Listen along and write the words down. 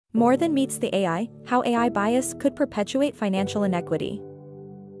More than meets the AI, how AI bias could perpetuate financial inequity.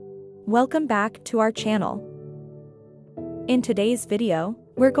 Welcome back to our channel. In today's video,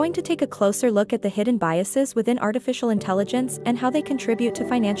 we're going to take a closer look at the hidden biases within artificial intelligence and how they contribute to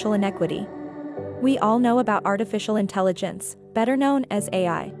financial inequity. We all know about artificial intelligence, better known as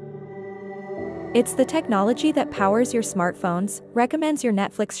AI. It's the technology that powers your smartphones, recommends your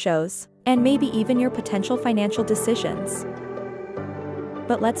Netflix shows, and maybe even your potential financial decisions.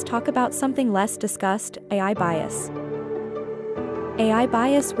 But let's talk about something less discussed: AI bias. AI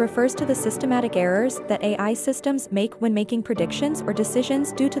bias refers to the systematic errors that AI systems make when making predictions or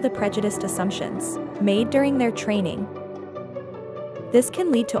decisions due to the prejudiced assumptions made during their training. This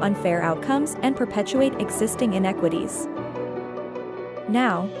can lead to unfair outcomes and perpetuate existing inequities.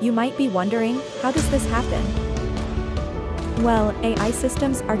 Now, you might be wondering, how does this happen? Well, AI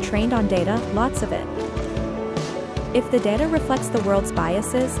systems are trained on data, lots of it. If the data reflects the world's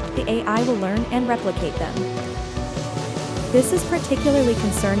biases, the AI will learn and replicate them. This is particularly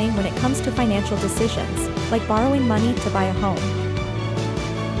concerning when it comes to financial decisions, like borrowing money to buy a home.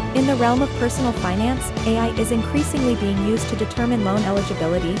 In the realm of personal finance, AI is increasingly being used to determine loan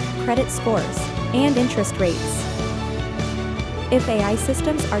eligibility, credit scores, and interest rates. If AI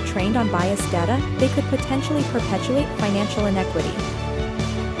systems are trained on biased data, they could potentially perpetuate financial inequity.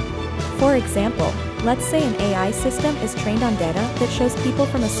 For example, let's say an AI system is trained on data that shows people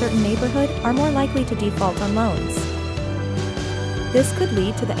from a certain neighborhood are more likely to default on loans. This could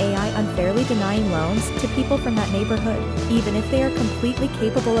lead to the AI unfairly denying loans to people from that neighborhood, even if they are completely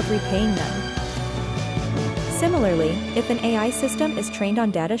capable of repaying them. Similarly, if an AI system is trained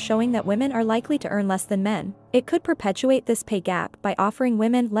on data showing that women are likely to earn less than men, it could perpetuate this pay gap by offering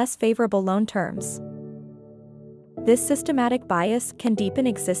women less favorable loan terms. This systematic bias can deepen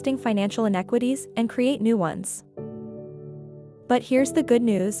existing financial inequities and create new ones. But here's the good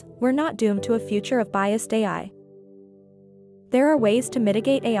news: we're not doomed to a future of biased AI. There are ways to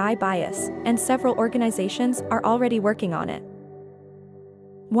mitigate AI bias, and several organizations are already working on it.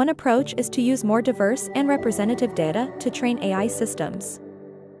 One approach is to use more diverse and representative data to train AI systems.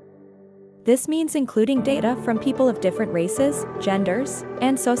 This means including data from people of different races, genders,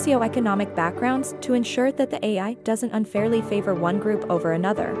 and socioeconomic backgrounds to ensure that the AI doesn't unfairly favor one group over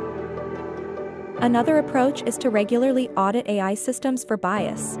another. Another approach is to regularly audit AI systems for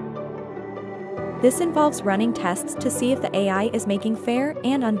bias. This involves running tests to see if the AI is making fair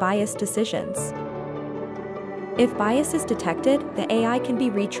and unbiased decisions. If bias is detected, the AI can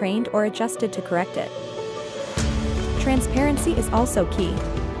be retrained or adjusted to correct it. Transparency is also key.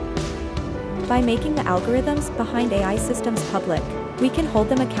 By making the algorithms behind AI systems public, we can hold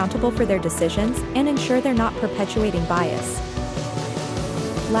them accountable for their decisions and ensure they're not perpetuating bias.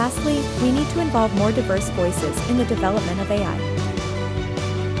 Lastly, we need to involve more diverse voices in the development of AI.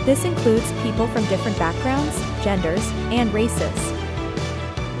 This includes people from different backgrounds, genders, and races.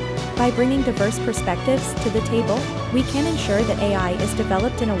 By bringing diverse perspectives to the table, we can ensure that AI is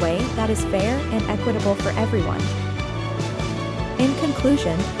developed in a way that is fair and equitable for everyone. In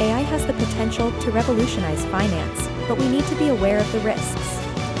conclusion, AI has the potential to revolutionize finance, but we need to be aware of the risks.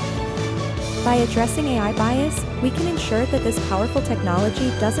 By addressing AI bias, we can ensure that this powerful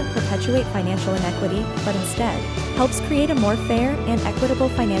technology doesn't perpetuate financial inequity, but instead helps create a more fair and equitable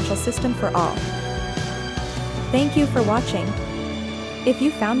financial system for all. Thank you for watching. If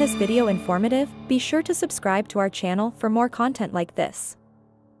you found this video informative, be sure to subscribe to our channel for more content like this.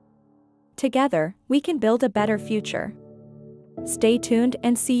 Together, we can build a better future. Stay tuned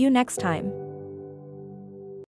and see you next time.